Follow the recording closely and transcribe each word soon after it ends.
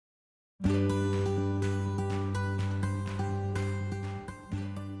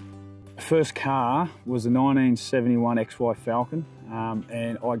first car was a 1971 XY Falcon,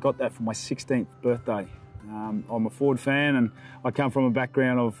 and I got that for my 16th birthday. I'm a Ford fan, and I come from a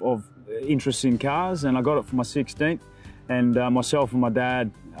background of interest in cars, and I got it for my 16th. And myself and my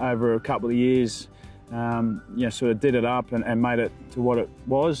dad, over a couple of years, sort of did it up and made it to what it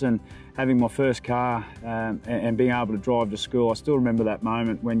was. And having my first car and being able to drive to school, I still remember that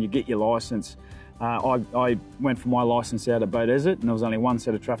moment when you get your licence. I went for my licence out at Bow Desert, and there was only one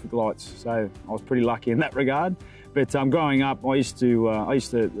set of traffic lights, so I was pretty lucky in that regard. But growing up, I used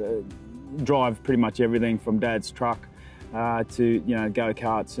to drive pretty much everything from Dad's truck to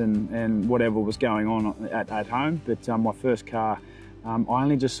go-karts and whatever was going on at home. But my first car, I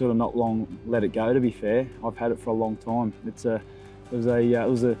only just sort of not long let it go. To be fair, I've had it for a long time. It was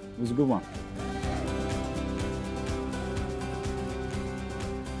a good one.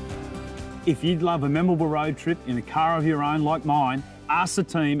 If you'd love a memorable road trip in a car of your own like mine, ask the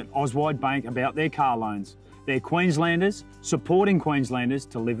team at Auswide Bank about their car loans. They're Queenslanders supporting Queenslanders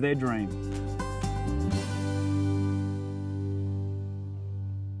to live their dream.